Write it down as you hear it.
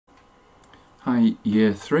Hi,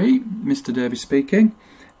 Year 3, Mr. Davies speaking.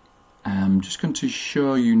 I'm just going to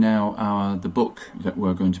show you now the book that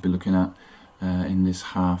we're going to be looking at in this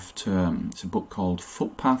half term. It's a book called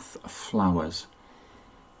Footpath Flowers.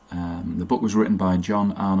 The book was written by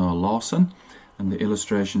Jon Arno Lawson, and the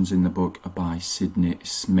illustrations in the book are by Sydney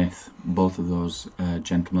Smith. Both of those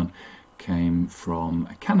gentlemen came from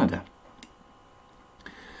Canada.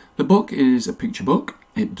 The book is a picture book.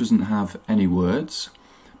 It doesn't have any words.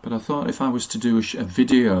 But I thought if I was to do a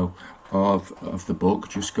video of the book,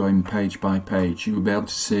 just going page by page, you would be able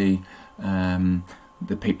to see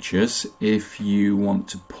the pictures. If you want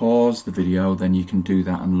to pause the video, then you can do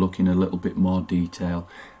that and look in a little bit more detail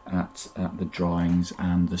at the drawings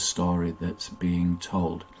and the story that's being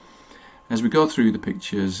told. As we go through the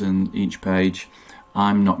pictures and each page,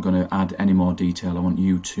 I'm not going to add any more detail. I want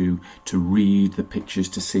you to read the pictures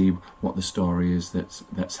to see what the story is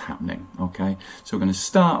that's happening. Okay, so we're going to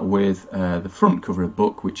start with the front cover of the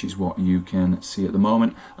book, which is what you can see at the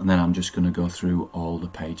moment, and then I'm just going to go through all the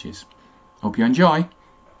pages. Hope you enjoy.